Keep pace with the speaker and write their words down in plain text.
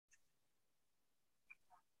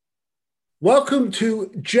Welcome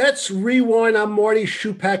to Jets Rewind. I'm Marty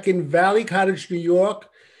Shupak in Valley Cottage, New York,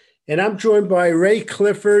 and I'm joined by Ray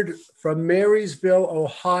Clifford from Marysville,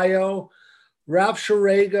 Ohio. Ralph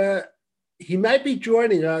Sharega, he might be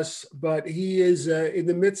joining us, but he is in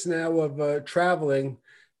the midst now of traveling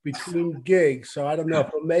between gigs, so I don't know if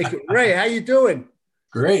he'll make it. Ray, how you doing?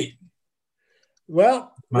 Great.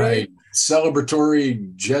 Well, Ray, My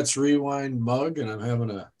celebratory Jets Rewind mug, and I'm having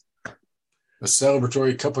a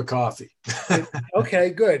celebratory cup of coffee.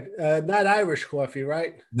 okay, good. Not Irish coffee,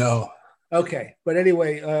 right? No. Okay, but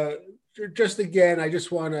anyway, just again, I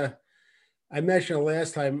just want to. I mentioned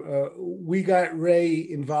last time we got Ray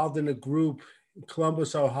involved in a group in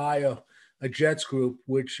Columbus, Ohio, a Jets group,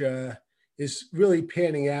 which is really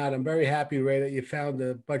panning out. I'm very happy, Ray, that you found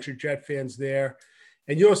a bunch of Jet fans there,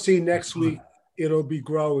 and you'll see next week it'll be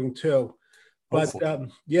growing too. But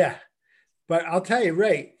Hopefully. yeah, but I'll tell you,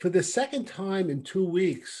 Ray, for the second time in 2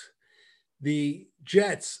 weeks, the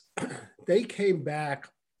Jets they came back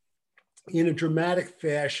in a dramatic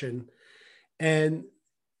fashion. And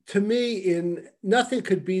to me, in nothing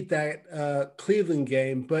could beat that Cleveland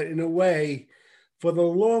game, but in a way, for the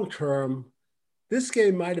long term, this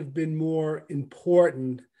game might have been more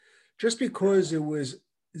important just because it was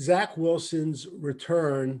Zach Wilson's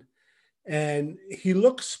return and he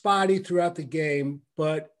looked spotty throughout the game.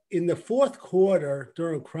 But in the fourth quarter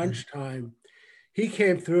during crunch time, he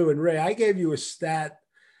came through. And Ray, I gave you a stat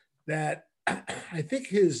that I think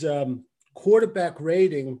his quarterback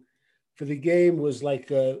rating for the game was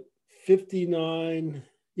like 59.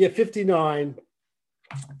 Yeah, 59.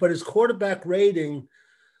 But his quarterback rating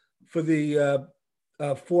for the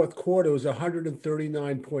fourth quarter was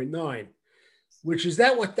 139.9, which is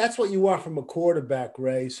that's what you want from a quarterback,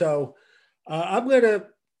 Ray. So I'm going to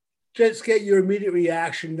just get your immediate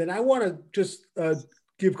reaction. Then I want to just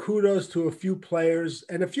give kudos to a few players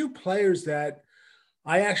that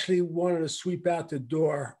I actually wanted to sweep out the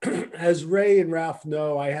door. As Ray and Ralph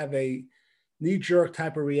know, I have a knee-jerk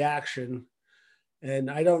type of reaction, and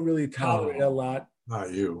I don't really tolerate it a lot.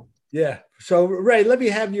 Not you. Yeah. So, Ray, let me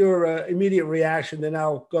have your immediate reaction, then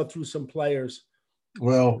I'll go through some players.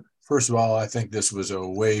 Well, first of all, I think this was a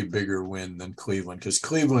way bigger win than Cleveland because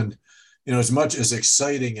Cleveland, as much as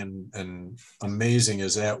exciting and amazing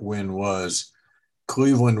as that win was,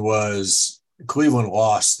 Cleveland lost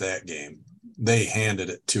that game. They handed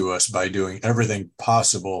it to us by doing everything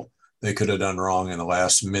possible they could have done wrong in the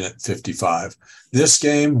last minute 55. This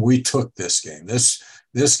game, we took this game. This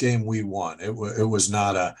game we won. It was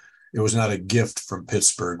not a gift from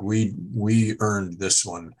Pittsburgh. We earned this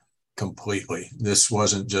one completely. This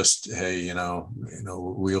wasn't just, hey,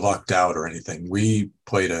 we lucked out or anything. We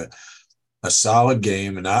played a solid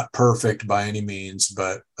game, and not perfect by any means,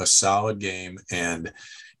 but a solid game. And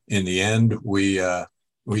in the end, we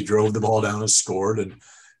drove the ball down and scored,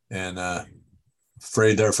 and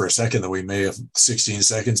afraid there for a second that we may have 16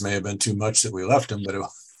 seconds may have been too much that we left him, but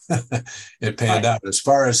it panned out. As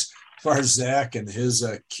far as Zach and his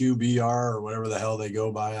QBR or whatever the hell they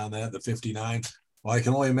go by on that, the 59. Well, I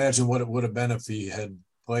can only imagine what it would have been if he had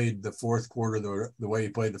played the fourth quarter the way he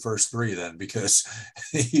played the first three then, because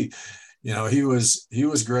he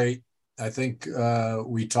was great. I think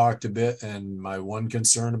we talked a bit, and my one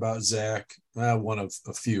concern about Zach, one of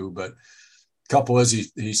a few, but a couple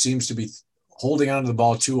is he seems to be holding on to the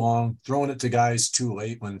ball too long, throwing it to guys too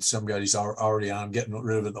late when some guys are already on, getting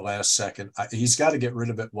rid of it the last second. He's got to get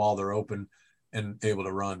rid of it while they're open and able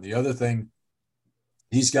to run. The other thing,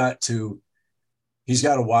 he's got to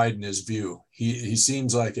widen his view. He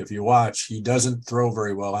seems like, if you watch, he doesn't throw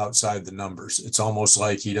very well outside the numbers. It's almost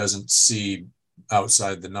like he doesn't see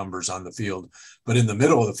outside the numbers on the field, but in the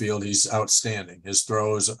middle of the field, he's outstanding. His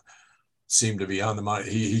throws seem to be on the money.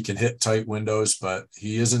 He can hit tight windows, but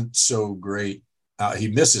he isn't so great. He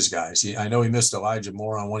misses guys. I know he missed Elijah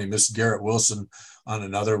Moore on one. He missed Garrett Wilson on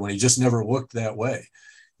another when he just never looked that way.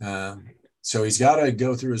 So he's got to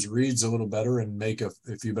go through his reads a little better and make a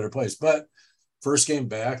few better plays. But first game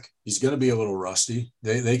back, he's going to be a little rusty.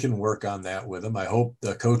 They can work on that with him. I hope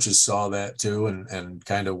the coaches saw that too and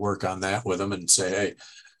kind of work on that with him and say, hey,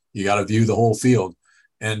 you got to view the whole field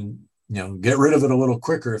and get rid of it a little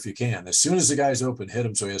quicker if you can. As soon as the guy's open, hit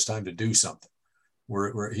him so he has time to do something.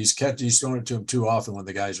 Where he's thrown it to him too often when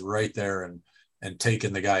the guy's right there and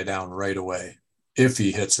taking the guy down right away, if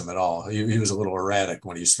he hits him at all. He was a little erratic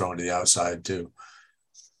when he's thrown to the outside too.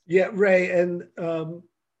 Yeah, Ray, and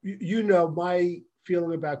my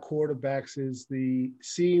feeling about quarterbacks is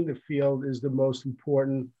seeing the field is the most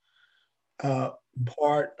important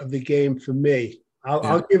part of the game for me.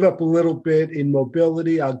 I'll give up a little bit in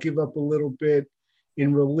mobility. I'll give up a little bit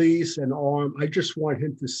in release and arm. I just want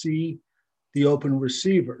him to see the open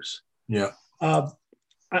receivers. Yeah. Uh,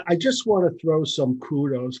 I just want to throw some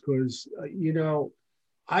kudos because,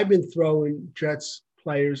 I've been throwing Jets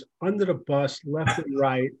players under the bus left and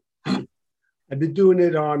right. I've been doing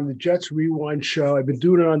it on the Jets Rewind show. I've been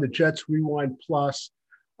doing it on the Jets Rewind Plus.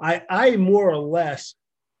 I more or less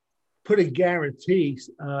put a guarantee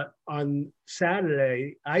on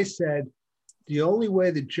Saturday. I said the only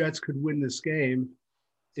way the Jets could win this game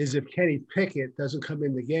is if Kenny Pickett doesn't come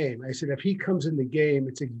in the game. I said if he comes in the game,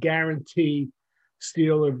 it's a guarantee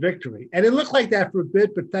Steeler victory. And it looked like that for a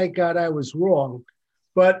bit, but thank God I was wrong.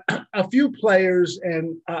 But a few players,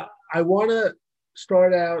 and I want to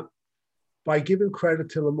start out by giving credit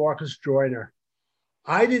to LaMarcus Joyner.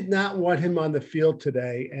 I did not want him on the field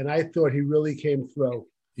today, and I thought he really came through.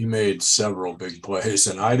 He made several big plays,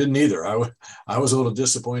 and I didn't either. I was a little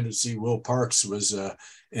disappointed to see Will Parks was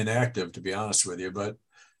inactive, to be honest with you. But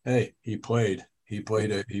hey, he played. He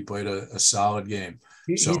played a solid game.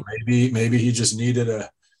 So maybe he just needed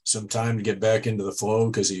some time to get back into the flow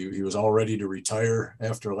because he was all ready to retire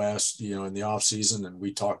after last, in the off season, and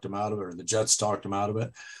we talked him out of it, or the Jets talked him out of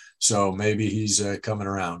it. So maybe he's coming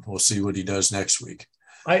around. We'll see what he does next week.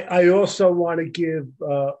 I also want to give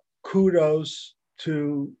kudos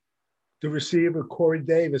to the receiver, Corey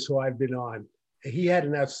Davis, who I've been on. He had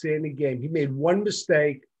an outstanding game. He made one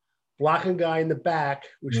mistake, blocking a guy in the back,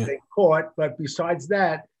 which they caught. But besides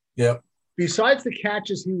that, besides the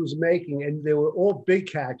catches he was making, and they were all big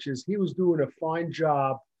catches, he was doing a fine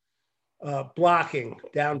job blocking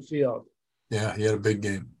downfield. Yeah, he had a big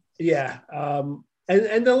game. Yeah.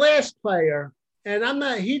 And the last player, and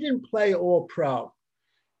he didn't play all pro.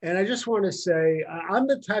 And I just want to say, I'm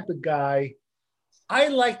the type of guy, I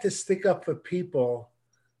like to stick up for people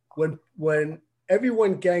when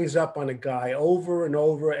everyone gangs up on a guy over and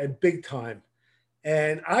over and big time.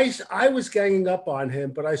 And I was ganging up on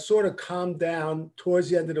him, but I sort of calmed down towards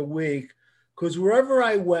the end of the week because wherever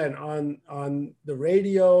I went on the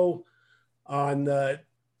radio, on the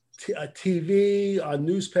TV, on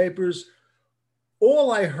newspapers,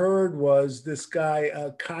 all I heard was this guy,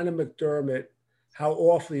 Connor McDermott, how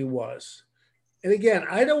awful he was. And again,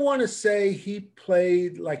 I don't want to say he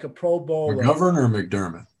played like a Pro Bowler. McGovern or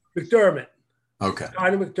McDermott? McDermott. Okay.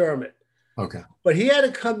 Connor McDermott. Okay. But he had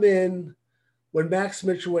to come in when Max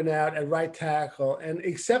Mitchell went out at right tackle. And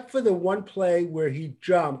except for the one play where he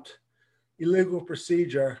jumped, illegal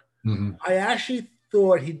procedure, I actually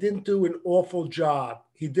thought he didn't do an awful job.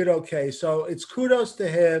 He did okay. So it's kudos to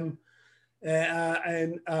him.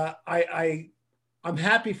 And I'm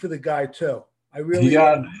happy for the guy too. I really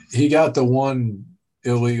he got the one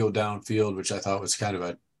illegal downfield, which I thought was kind of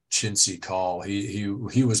a chintzy call.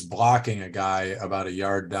 He was blocking a guy about a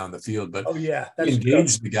yard down the field, but he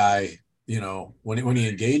engaged the guy. When he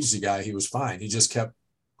engaged the guy, he was fine. He just kept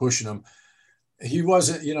pushing him. He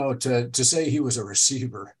wasn't, to say he was a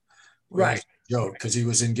receiver, right? Joke, because he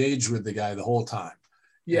was engaged with the guy the whole time.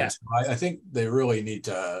 Yeah, so I think they really need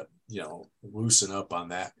to loosen up on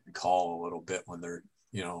that call a little bit when they're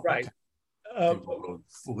right.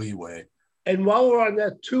 Leeway. And while we're on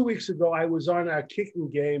that, 2 weeks ago, I was on our kicking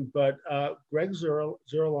game, but Greg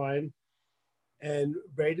Zuerlein and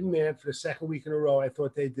Braden Mann for the second week in a row, I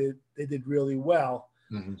thought they did really well.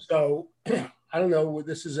 So I don't know,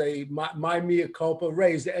 this is my mea culpa.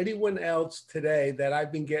 Ray, is there anyone else today that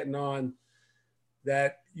I've been getting on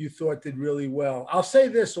that you thought did really well? I'll say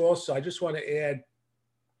this also. I just want to add,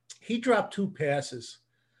 he dropped 2 passes.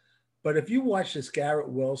 But if you watch this Garrett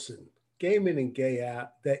Wilson, game in and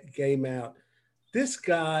game out, this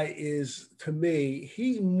guy is, to me,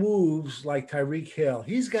 he moves like Tyreek Hill.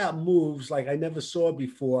 He's got moves like I never saw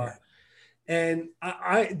before. And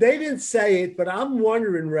they didn't say it, but I'm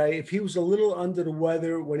wondering, Ray, if he was a little under the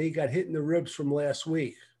weather when he got hit in the ribs from last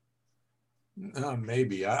week.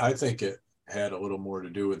 Maybe. I think it had a little more to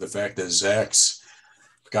do with the fact that Zach's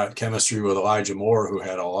got chemistry with Elijah Moore, who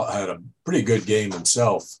had a pretty good game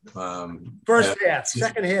himself. First half,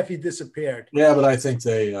 second half he disappeared. Yeah, but I think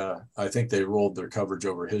they rolled their coverage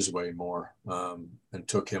over his way more and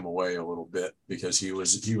took him away a little bit because he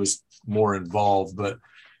was more involved. But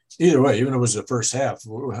either way, even if it was the first half,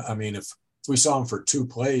 I mean, if we saw him for 2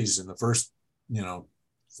 plays in the first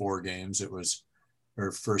 4 games,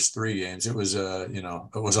 first 3 games, it was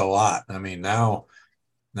a lot. I mean, now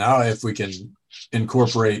if we can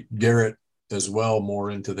incorporate Garrett as well more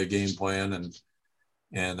into the game plan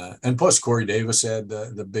and plus Corey Davis had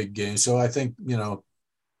the big game. So I think,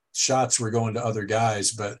 shots were going to other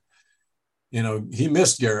guys, but he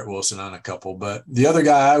missed Garrett Wilson on a couple, but the other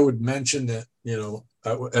guy I would mention that,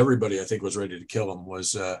 everybody I think was ready to kill him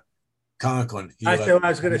was Conklin. I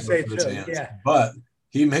was going to say too. Yeah. But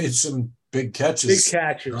he made some big Big catches on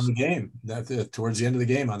catches. the game. Towards the end of the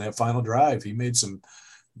game on that final drive, he made some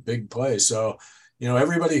big plays. So,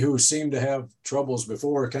 everybody who seemed to have troubles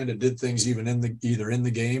before kind of did things even either in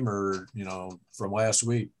the game or, from last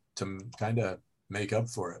week to kind of make up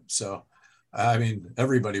for it. So, I mean,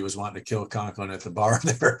 everybody was wanting to kill Conklin at the bar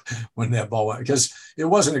there when that ball went, because it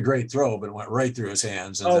wasn't a great throw, but it went right through his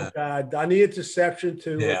hands. And Oh, God. On the interception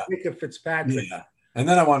to yeah, Minkah Fitzpatrick. yeah. And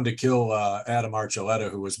then I wanted to kill Adam Archuleta,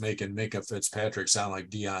 who was making Minkah Fitzpatrick sound like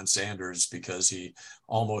Deion Sanders because he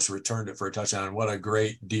almost returned it for a touchdown. And what a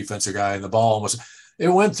great defensive guy. And the ball it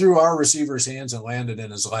went through our receiver's hands and landed in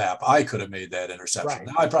his lap. I could have made that interception. Right.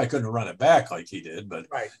 Now, I probably couldn't have run it back like he did, but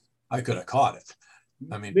Right. I could have caught it.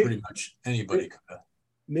 I mean, pretty much anybody could have.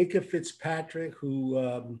 Minkah Fitzpatrick,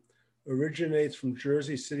 who originates from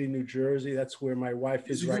Jersey City, New Jersey. That's where my wife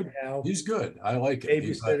is right now. He's good. I like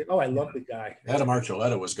it. I love the guy. Adam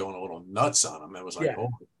Archuleta was going a little nuts on him. It was like, holy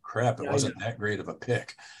crap, it wasn't that great of a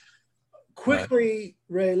pick. Quickly,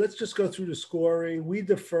 Ray, let's just go through the scoring. We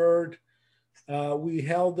deferred. We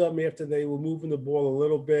held them after they were moving the ball a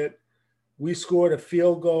little bit. We scored a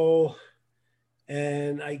field goal.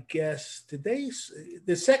 And I guess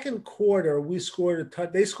the second quarter, they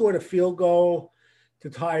scored a field goal to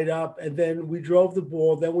tie it up. And then we drove the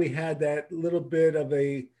ball. Then we had that little bit of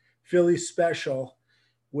a Philly special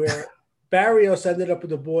where Barrios ended up with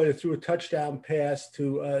the ball and threw a touchdown pass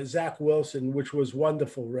to Zach Wilson, which was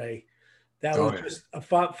wonderful, Ray. That was just a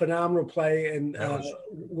phenomenal play. And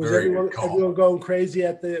was everyone going crazy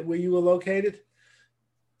at where you were located?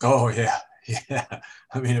 Oh, yeah. Yeah.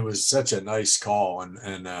 I mean, it was such a nice call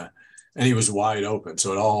and he was wide open.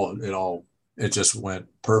 So it just went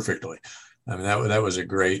perfectly. I mean, that was a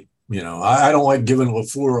great, I don't like giving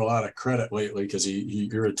LaFleur a lot of credit lately because he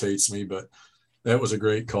irritates me, but that was a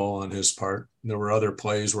great call on his part. There were other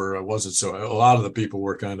plays where it wasn't so. A lot of the people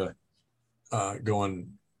were kind of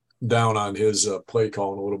going down on his play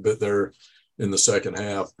calling a little bit there in the second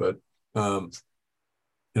half, but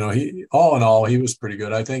he all in all he was pretty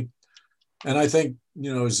good, I think. And I think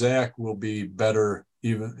Zach will be better.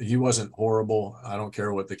 Even he wasn't horrible. I don't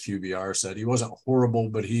care what the QBR said. He wasn't horrible,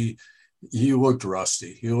 but he looked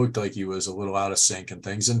rusty. He looked like he was a little out of sync and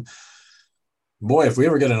things. And boy, if we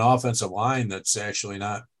ever get an offensive line that's actually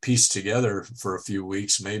not pieced together for a few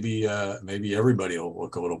weeks, maybe everybody will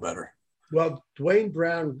look a little better. Well, Dwayne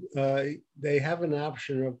Brown, they have an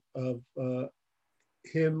option of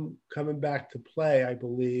him coming back to play, I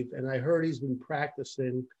believe. And I heard he's been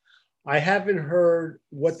practicing. I haven't heard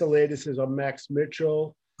what the latest is on Max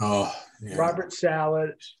Mitchell. Oh, yeah. Robert Saleh.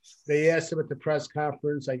 They asked him at the press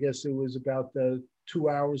conference. I guess it was about 2.5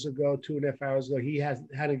 hours ago. He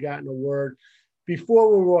hadn't gotten a word. Before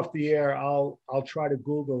we're off the air, I'll try to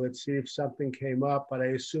Google it, see if something came up. But I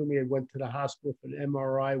assume he went to the hospital for an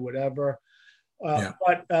MRI, whatever.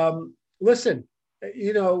 But listen,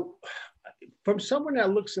 from someone that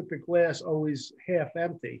looks at the glass always half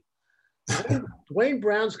empty, Dwayne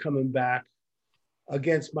Brown's coming back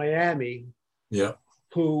against Miami. Yeah.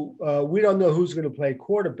 Who we don't know who's going to play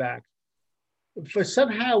quarterback. For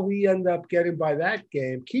somehow we end up getting by that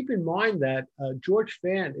game. Keep in mind that George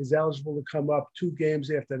Fant is eligible to come up 2 games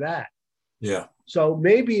after that. Yeah. So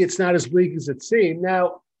maybe it's not as bleak as it seemed.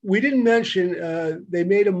 Now, we didn't mention they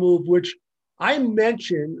made a move, which I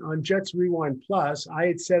mentioned on Jets Rewind Plus. I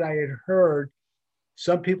had said I had heard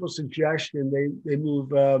some people's suggestion they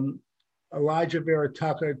move Elijah Vera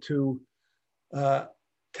Tucker to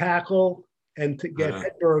tackle and to get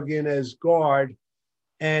Hedberg in as guard.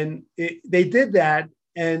 And they did that.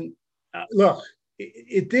 And look,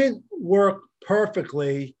 it didn't work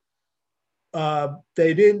perfectly.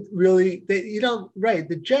 They didn't really, Ray,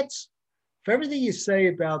 the Jets, for everything you say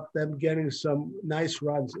about them getting some nice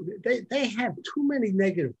runs, they have too many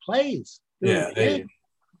negative plays. They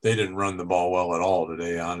didn't run the ball well at all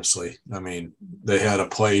today, honestly. I mean, they had a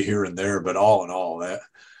play here and there, but all in all,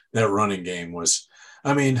 that running game was,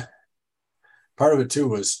 I mean, part of it too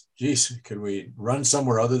was, geez, could we run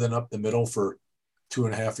somewhere other than up the middle for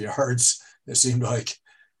 2.5 yards? It seemed like,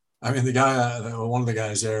 I mean, one of the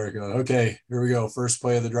guys there go, okay, here we go. First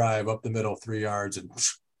play of the drive, up the middle, 3 yards. And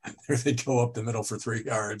there they go up the middle for 3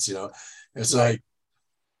 yards. It's right.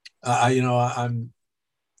 I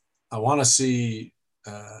want to see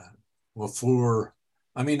LaFleur.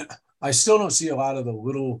 I mean, I still don't see a lot of the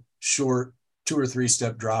little short 2 or 3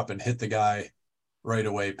 step drop and hit the guy right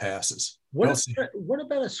away passes. What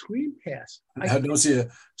about a screen pass? I don't see a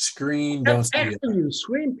screen. Don't see a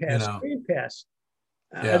screen pass. Screen pass.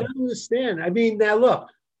 I don't understand. I mean, now look,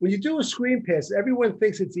 when you do a screen pass, everyone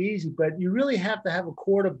thinks it's easy, but you really have to have a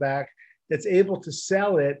quarterback that's able to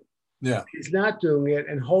sell it Yeah. He's not doing it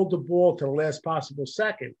and hold the ball to the last possible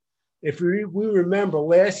second. If we remember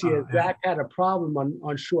last year, Zach had a problem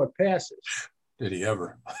on short passes. Did he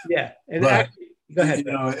ever? Yeah. And but, actually, go ahead.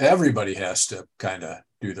 Everybody has to kind of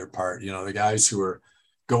do their part. The guys who are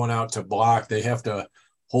going out to block, they have to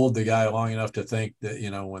hold the guy long enough to think that,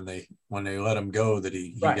 when they let him go, that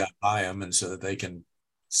he got by him, and so that they can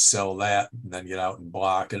sell that and then get out and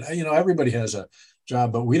block. And, everybody has a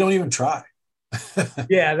job, but we don't even try.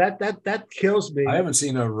 Yeah, that kills me. I haven't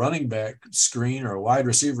seen a running back screen or a wide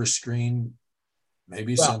receiver screen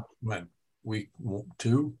maybe since when? Week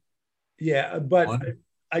 2? Yeah, but 1?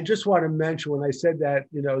 I just want to mention when I said that,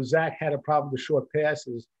 Zach had a problem with short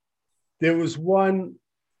passes. There was one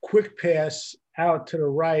quick pass out to the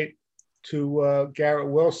right to Garrett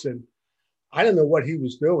Wilson. I don't know what he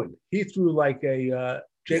was doing. He threw like a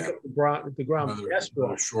Jacob DeGrom pass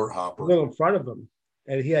ball, short hopper, a little in front of him,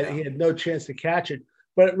 and he had no chance to catch it.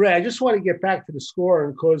 But Ray, I just want to get back to the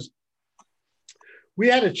scoring because we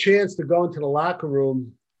had a chance to go into the locker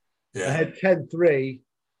room. Yeah. I had 10-3,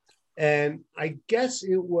 and I guess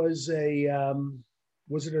it was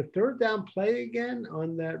was it a third down play again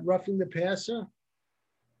on that roughing the passer?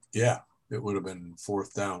 Yeah, it would have been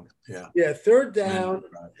fourth down. Yeah. Yeah, third down,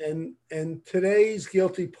 and today's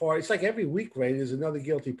guilty party. It's like every week, Ray, there's another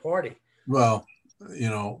guilty party. Well,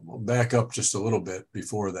 back up just a little bit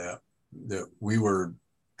before that we were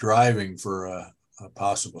driving for a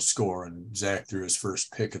possible score, and Zach threw his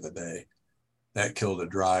first pick of the day. That killed a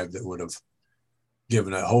drive that would have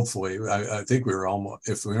given it. Hopefully, I think we were almost,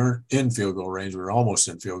 if we weren't in field goal range, we were almost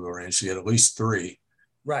in field goal range. So he had at least 3.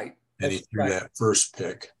 Right. And he threw that first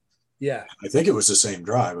pick. Yeah. I think it was the same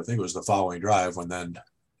drive. I think it was the following drive when then,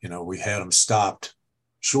 we had him stopped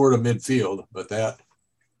short of midfield, but that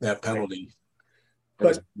penalty.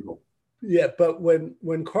 But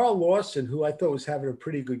when Carl Lawson, who I thought was having a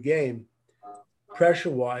pretty good game,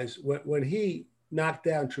 pressure-wise, when he knocked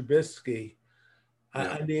down Trubisky,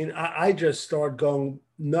 I just started going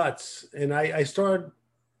nuts. And I started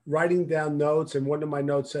writing down notes, and one of my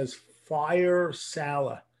notes says, fire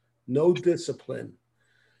Saleh, no discipline.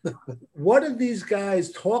 What do these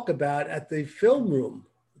guys talk about at the film room?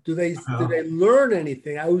 Do they learn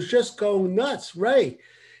anything? I was just going nuts, Ray.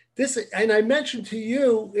 And I mentioned to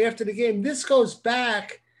you after the game, this goes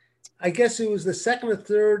back, I guess it was the second or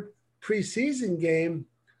third preseason game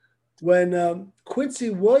when Quincy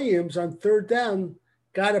Williams on third down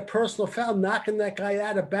got a personal foul, knocking that guy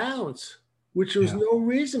out of bounds, which there was no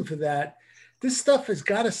reason for that. This stuff has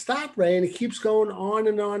got to stop, Ray, and it keeps going on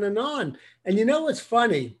and on and on. And you know what's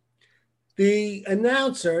funny? The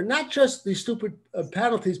announcer, not just the stupid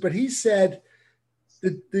penalties, but he said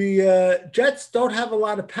the Jets don't have a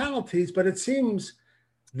lot of penalties, but it seems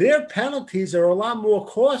their penalties are a lot more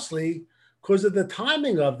costly because of the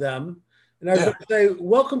timing of them. And I was going to say,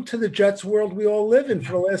 welcome to the Jets world we all live in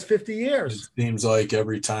for the last 50 years. It seems like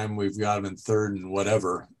every time we've got them in third and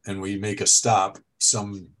whatever, and we make a stop,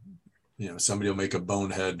 somebody will make a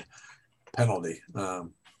bonehead penalty.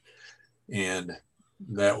 And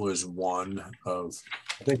that was one of,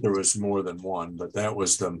 I think there was more than one, but that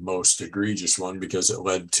was the most egregious one because it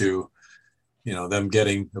led to, them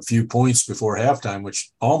getting a few points before halftime, which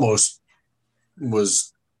almost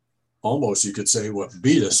you could say what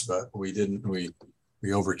beat us, but we didn't, we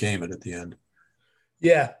overcame it at the end.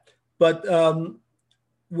 Yeah. But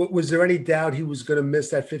was there any doubt he was going to miss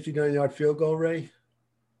that 59-yard field goal, Ray?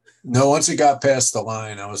 No, once it got past the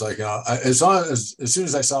line, I was like, as soon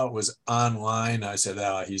as I saw it was online, I said,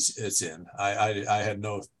 it's in. I had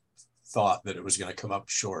no thought that it was going to come up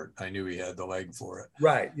short. I knew he had the leg for it.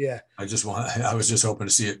 Right. Yeah. I was just hoping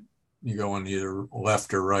to see it going either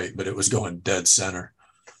left or right, but it was going dead center.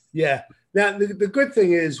 Yeah. Now the good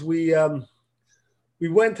thing is we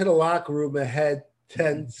went to the locker room ahead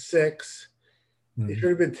 10-6. It should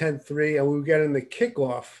have been 10-3, and we were getting the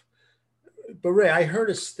kickoff. But Ray, I heard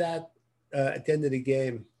a stat at the end of the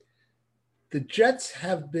game. The Jets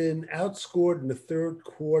have been outscored in the third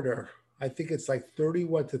quarter. I think it's like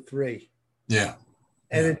 31-3. Yeah.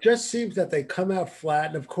 And it just seems that they come out flat.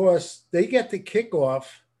 And of course, they get the kickoff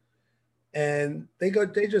and they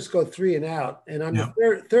just go 3 and out. And on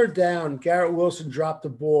the third down, Garrett Wilson dropped the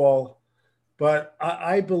ball. But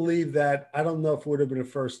I believe that, I don't know if it would have been a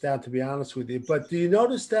first down, to be honest with you. But do you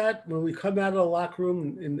notice that when we come out of the locker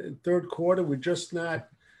room in third quarter, we're just not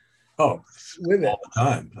with it all the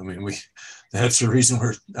time? I mean, that's the reason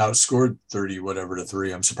we're outscored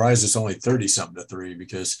 30-3. I'm surprised it's only 30-something to 3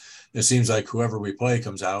 because it seems like whoever we play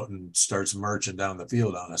comes out and starts marching down the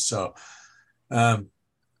field on us. So,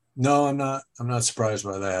 no, I'm not surprised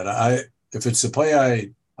by that. If it's the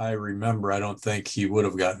play I remember, I don't think he would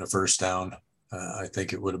have gotten a first down. I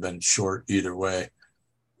think it would have been short either way.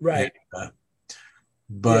 Right. And,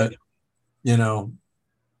 Yeah. but, you know,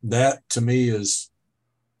 that to me is,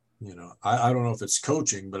 I don't know if it's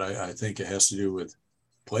coaching, but I think it has to do with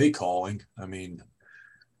play calling. I mean,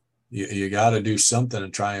 you got to do something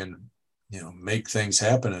and try and, make things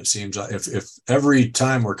happen. It seems like if every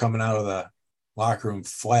time we're coming out of the locker room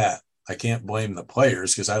flat, I can't blame the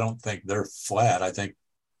players because I don't think they're flat.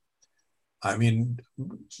 I mean,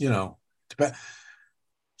 you know,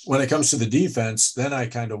 when it comes to the defense, then I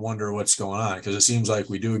kind of wonder what's going on because it seems like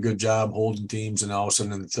we do a good job holding teams, and all of a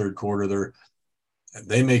sudden in the third quarter,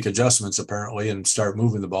 they make adjustments apparently and start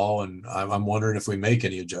moving the ball. And I'm wondering if we make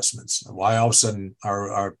any adjustments. Why all of a sudden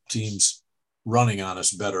our teams running on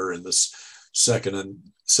us better in this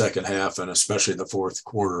second half, and especially the fourth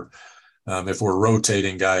quarter? If we're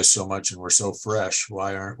rotating guys so much and we're so fresh,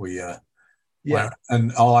 why aren't we?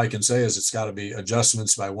 And all I can say is it's got to be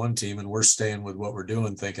adjustments by one team, and we're staying with what we're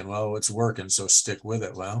doing, thinking, well, it's working, so stick with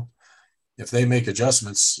it. Well, if they make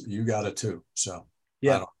adjustments, you got it too. So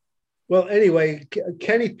yeah. Well, anyway,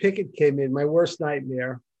 Kenny Pickett came in, my worst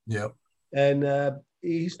nightmare. Yep. And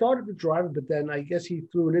he started the drive, but then I guess he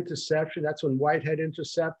threw an interception. That's when Whitehead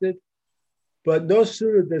intercepted. But no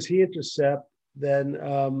sooner does he intercept than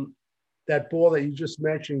that ball that you just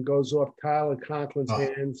mentioned goes off Tyler Conklin's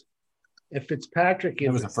hands. And Fitzpatrick. It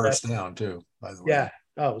was a first down too, by the way. Yeah.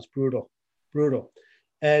 Oh, it was brutal.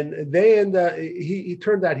 And he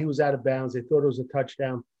turned out he was out of bounds. They thought it was a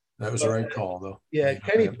touchdown. That was the right call, though. Yeah,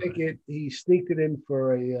 Kenny Pickett, he sneaked it in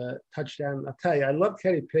for a touchdown. I'll tell you, I love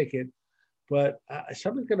Kenny Pickett, but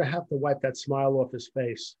someone's going to have to wipe that smile off his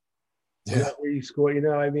face. Yeah. Where he scored,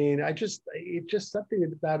 it's just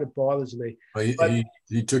something about it bothers me. Well,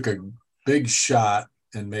 he took a big shot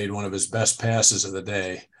and made one of his best passes of the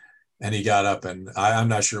day. And he got up, and I'm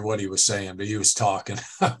not sure what he was saying, but he was talking.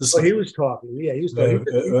 He was talking. Yeah, he was talking.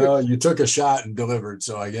 Well, you took a shot and delivered,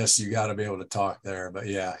 so I guess you got to be able to talk there. But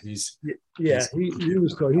yeah, he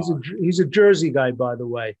was talking. He's a Jersey guy, by the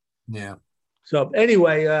way. Yeah. So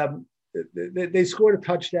anyway, they scored a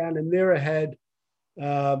touchdown, and they're ahead.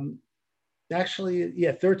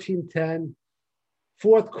 13-10.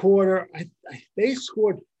 Fourth quarter, they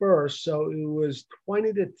scored first, so it was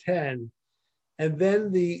 20-10. And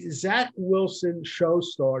then the Zach Wilson show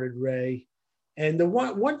started, Ray. And the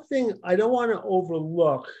one thing I don't want to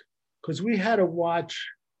overlook, because we had to watch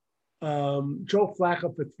Joe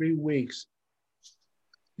Flacco for 3 weeks.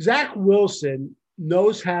 Zach Wilson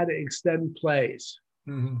knows how to extend plays.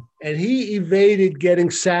 Mm-hmm. And he evaded getting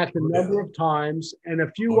sacked a number of times. And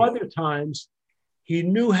a few other times, he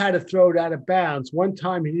knew how to throw it out of bounds. One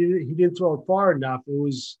time, he didn't throw it far enough. It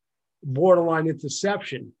was borderline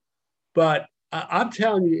interception. But I'm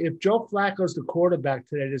telling you, if Joe Flacco's the quarterback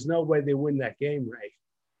today, there's no way they win that game, Ray.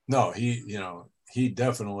 No, he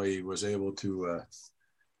definitely was able to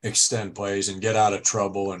extend plays and get out of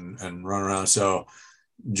trouble and run around. So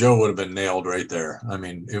Joe would have been nailed right there. I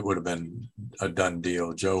mean, it would have been a done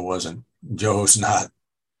deal. Joe's not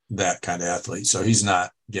that kind of athlete. So he's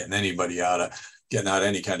not getting anybody out of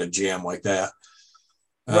any kind of jam like that.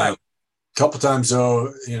 Right. A couple times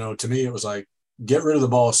though, to me, it was like, get rid of the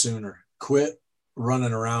ball sooner. Quit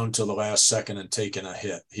running around till the last second and taking a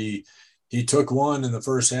hit. He took one in the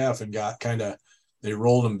first half and got they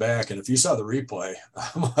rolled him back. And if you saw the replay,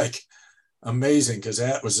 I'm like, amazing, because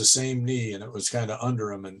that was the same knee and it was kind of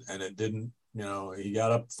under him and it didn't, he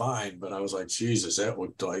got up fine. But I was like, Jesus, that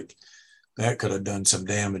looked like that could have done some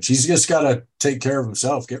damage. He's just got to take care of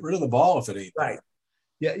himself. Get rid of the ball if it ain't right.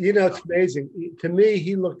 Yeah, it's amazing. To me,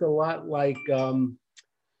 he looked a lot like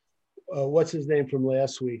what's his name from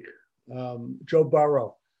last week? Joe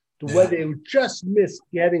Burrow. The way they just missed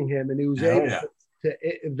getting him, and he was able to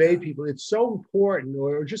evade people. It's so important,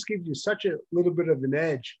 or it just gives you such a little bit of an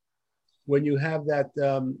edge when you have that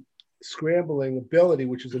scrambling ability,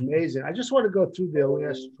 which is amazing. I just want to go through the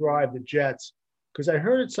last drive, the Jets, because I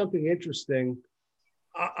heard something interesting.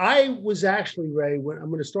 I was actually, Ray, when I'm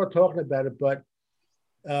going to start talking about it, but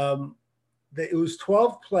it was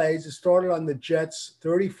 12 plays. It started on the Jets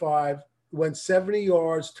 35, went 70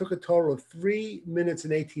 yards, took a total of 3 minutes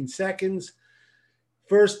and 18 seconds.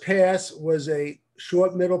 First pass was a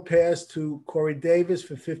short middle pass to Corey Davis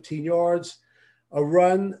for 15 yards, a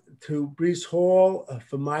run to Breece Hall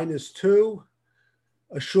for -2,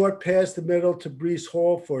 a short pass to middle to Breece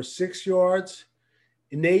Hall for 6 yards,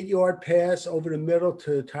 an 8-yard pass over the middle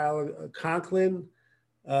to Tyler Conklin,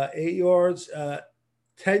 8 yards,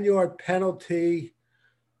 10-yard penalty,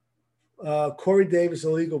 Corey Davis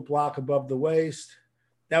illegal block above the waist.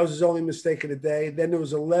 That was his only mistake of the day. Then there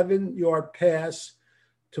was 11-yard pass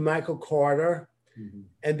to Michael Carter. Mhm.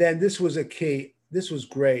 And then this was a key. This was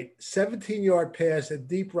great. 17-yard pass, a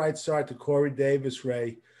deep right side to Corey Davis,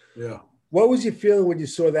 Ray. Yeah. What was you feeling when you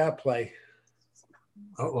saw that play?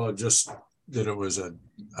 Oh, well, just that it was a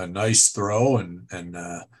nice throw, and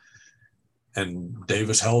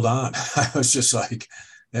Davis held on. I was just like,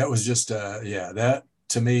 that was just that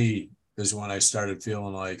to me is when I started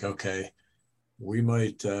feeling like, okay, we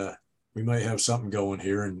might have something going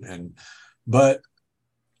here, but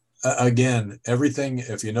again, everything,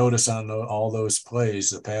 if you notice on all those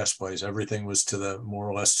plays, the pass plays, everything was to the more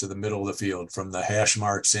or less to the middle of the field from the hash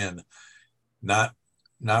marks in, not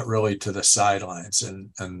really to the sidelines.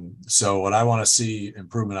 And so what I want to see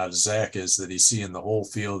improvement out of Zach is that he's seeing the whole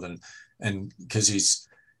field, and because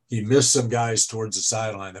he missed some guys towards the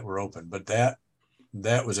sideline that were open, but that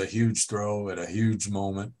was a huge throw at a huge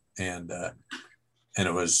moment, and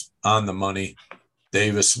it was on the money.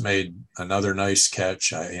 Davis made another nice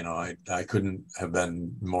catch. I couldn't have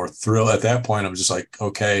been more thrilled at that point. I'm just like,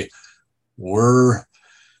 okay, we're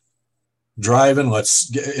driving. Let's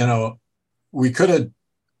get, we could have,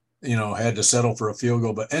 had to settle for a field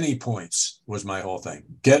goal, but any points was my whole thing.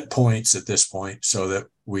 Get points at this point so that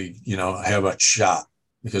we, have a shot,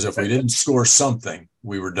 because if we didn't score something,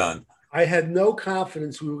 we were done. I had no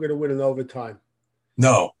confidence we were going to win in overtime.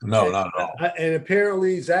 No, not at all. And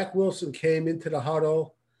apparently Zach Wilson came into the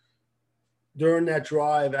huddle during that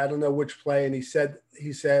drive. I don't know which play. And he said,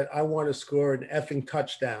 I want to score an effing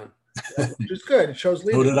touchdown, which is good. It shows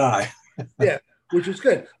leadership. So did I. Yeah, which is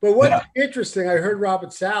good. But what's interesting, I heard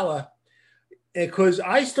Robert Saleh, because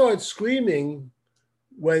I started screaming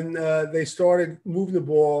when they started moving the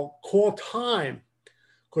ball, call time,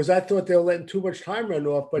 because I thought they were letting too much time run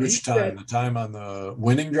off. But which time? The time on the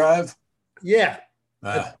winning drive? Yeah.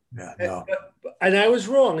 No. And I was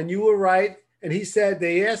wrong, and you were right. And he said,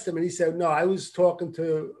 they asked him, and he said, no, I was talking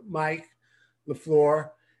to Mike LaFleur,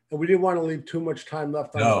 and we didn't want to leave too much time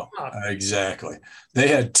left on the clock. Exactly. They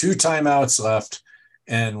had 2 timeouts left,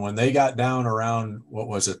 and when they got down around, what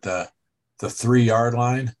was it, the 3-yard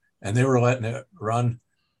line, and they were letting it run,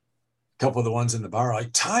 a couple of the ones in the bar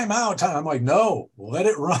like, timeout. I'm like, no, let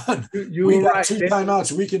it run. We got right. 2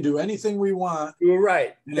 timeouts. We can do anything we want. You were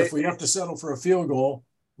right. And if we have to settle for a field goal,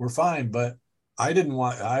 we're fine. But I didn't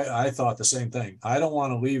want, I thought the same thing. I don't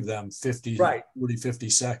want to leave them 50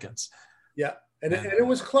 seconds. Yeah. And it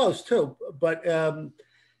was close too, but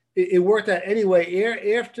it worked out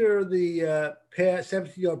anyway. After the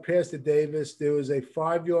 17-yard pass to Davis, there was a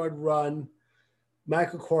 5-yard run.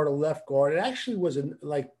 Michael Carter left guard. It actually was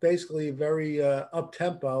basically very up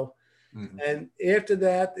tempo. Mm-hmm. And after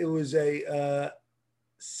that, it was a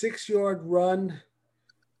 6-yard run.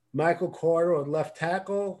 Michael Carter on left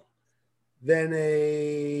tackle. Then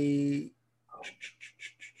a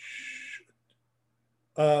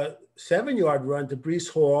 7-yard run to Breece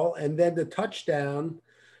Hall, and then the touchdown.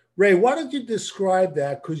 Ray, why don't you describe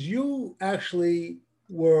that? Because you actually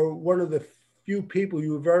were one of the few people,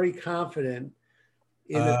 you were very confident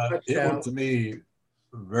in the touchdown. It looked to me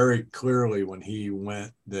very clearly when he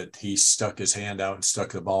went that he stuck his hand out and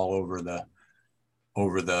stuck the ball over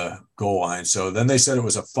the goal line. So then they said it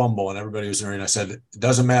was a fumble, and everybody was there, and I said, it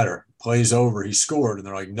doesn't matter. Play's over. He scored. And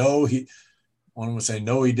they're like, no, one was saying,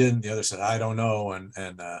 no, he didn't. The other said, I don't know.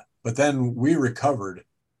 But then we recovered,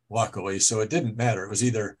 luckily. So it didn't matter. It was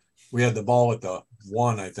either we had the ball at the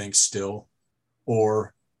 1, I think, still,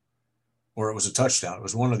 or it was a touchdown. It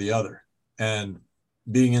was one or the other. And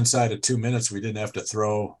being inside of 2 minutes, we didn't have to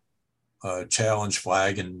throw a challenge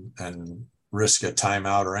flag and risk a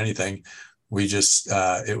timeout or anything. We just,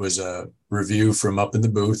 it was a review from up in the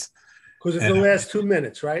booth. Because it's the last 2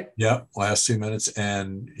 minutes, right? Yeah, last 2 minutes.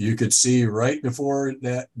 And you could see right before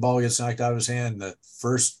that ball gets knocked out of his hand, the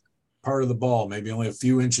first part of the ball, maybe only a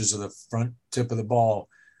few inches of the front tip of the ball,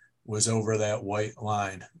 was over that white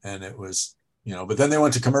line. And it was, but then they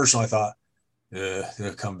went to commercial. I thought,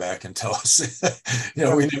 they'll come back and tell us.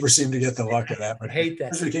 We never seem to get the luck of that. But I hate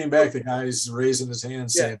that. As we came back, the guy's raising his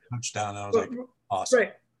hand saying touchdown. I was like, awesome.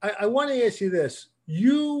 Right. I want to ask you this.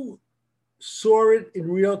 You saw it in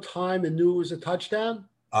real time and knew it was a touchdown?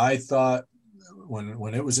 I thought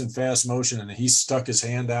when it was in fast motion and he stuck his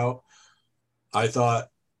hand out, I thought,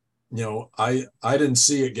 I didn't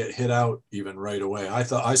see it get hit out even right away. I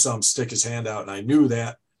thought I saw him stick his hand out, and I knew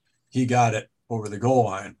that he got it over the goal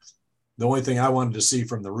line. The only thing I wanted to see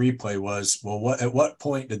from the replay was, at what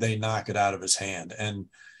point did they knock it out of his hand? And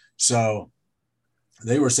so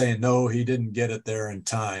they were saying, no, he didn't get it there in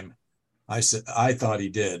time. I said, I thought he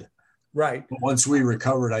did. Right. But once we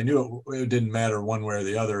recovered, I knew it didn't matter one way or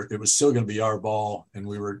the other. It was still going to be our ball, and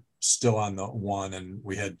we were still on the 1, and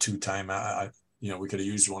we had 2 timeouts. we could have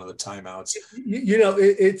used one of the timeouts.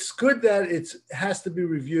 It's good that it has to be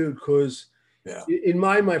reviewed because in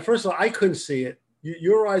my mind, first of all, I couldn't see it.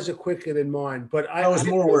 Your eyes are quicker than mine, but I was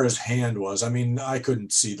more where his hand was. I mean, I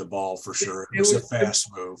couldn't see the ball for sure. It was a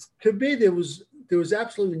fast move. To me, there was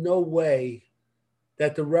absolutely no way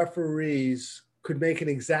that the referees could make an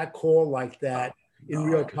exact call like that in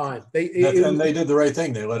real time. They did the right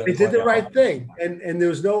thing. They did the right thing, and there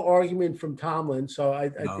was no argument from Tomlin. So I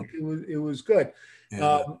think it was good.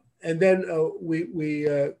 Yeah. And then we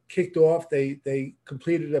kicked off. They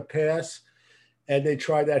completed a pass. And they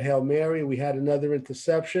tried that Hail Mary. We had another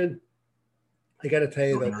interception. I got to tell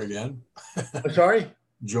you Joyner again. I'm sorry?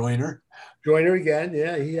 Joyner again.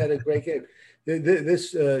 Yeah, he had a great game.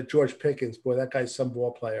 This George Pickens, boy, that guy's some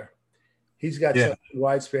ball player. He's got some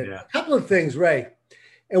widespread. Yeah. A couple of things, Ray.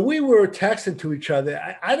 And we were texting to each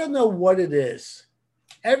other. I don't know what it is.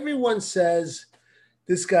 Everyone says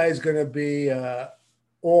this guy's going to be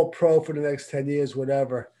all pro for the next 10 years,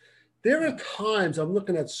 whatever. There are times I'm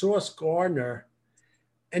looking at Sauce Gardner,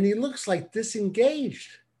 and he looks like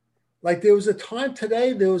disengaged. Like there was a time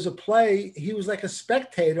today, there was a play, he was like a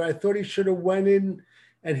spectator. I thought he should have went in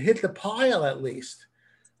and hit the pile at least.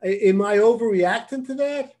 Am I overreacting to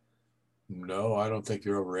that? No, I don't think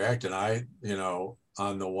you're overreacting.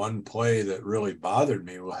 On the one play that really bothered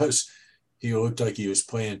me was he looked like he was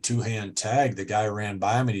playing two-hand tag. The guy ran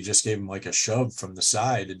by him and he just gave him like a shove from the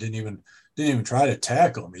side. It didn't even try to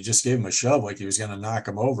tackle him. He just gave him a shove like he was going to knock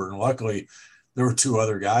him over. And luckily there were two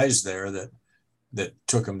other guys there that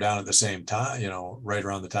took him down at the same time, right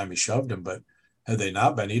around the time he shoved him. But had they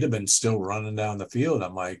not been, he'd have been still running down the field.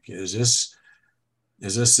 I'm like, is this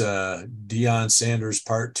Deion Sanders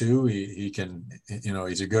part two? He can,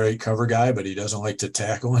 he's a great cover guy, but he doesn't like to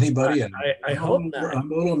tackle anybody. And I hope not. I'm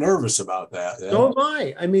a little nervous about that. Yeah. So am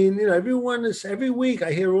I. I mean, every week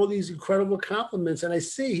I hear all these incredible compliments, and I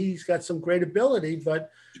see he's got some great ability, but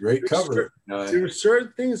great cover. There are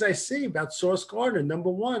certain things I see about Sauce Gardner. Number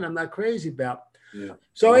one, I'm not crazy about. Yeah.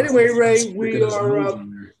 So anyway, Ray, we're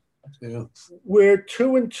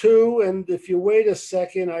 2-2, and if you wait a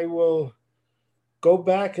second, I will go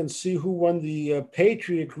back and see who won the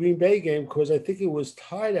Patriot Green Bay game, because I think it was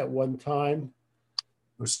tied at one time.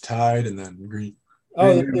 It was tied, and then Green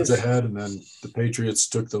Bay was ahead, and then the Patriots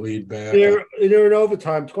took the lead back. They're in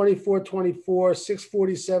overtime, 24-24,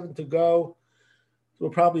 6:47 to go. We'll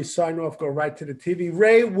probably sign off, go right to the TV.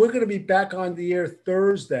 Ray, we're going to be back on the air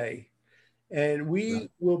Thursday, and we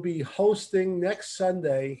will be hosting next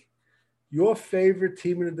Sunday your favorite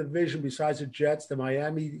team in the division besides the Jets, the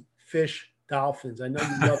Miami Fish Dolphins. I know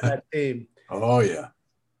you love that team. Oh, yeah.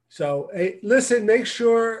 So, hey, listen, make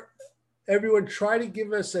sure everyone try to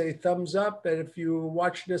give us a thumbs up. And if you're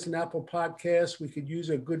watching this on Apple Podcasts, we could use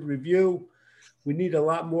a good review. We need a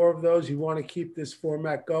lot more of those. You want to keep this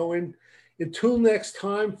format going. Until next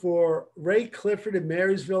time, for Ray Clifford in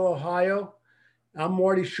Marysville, Ohio, I'm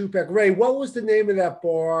Marty Shupak. Ray, what was the name of that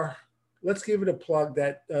bar? Let's give it a plug,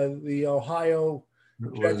 that the Ohio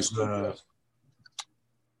Jets. Do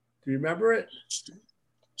you remember it?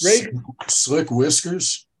 Ray? Slick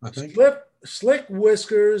Whiskers, I think. Slick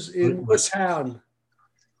Whiskers in what town?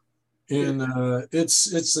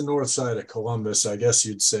 It's the north side of Columbus. I guess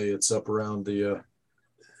you'd say it's up around the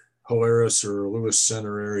Polaris or Lewis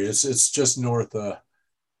Center area. It's just north of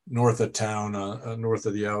town, north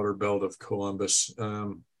of the outer belt of Columbus.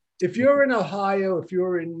 If you're in Ohio, if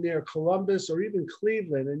you're near Columbus or even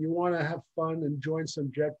Cleveland, and you want to have fun and join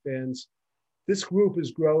some Jet fans, this group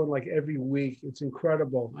is growing like every week. It's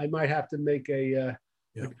incredible. I might have to make a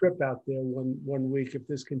trip out there one week if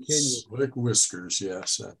this continues. Slick Whiskers,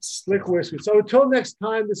 yes. Slick Whiskers. So until next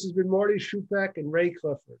time, this has been Marty Shupak and Ray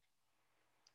Clifford.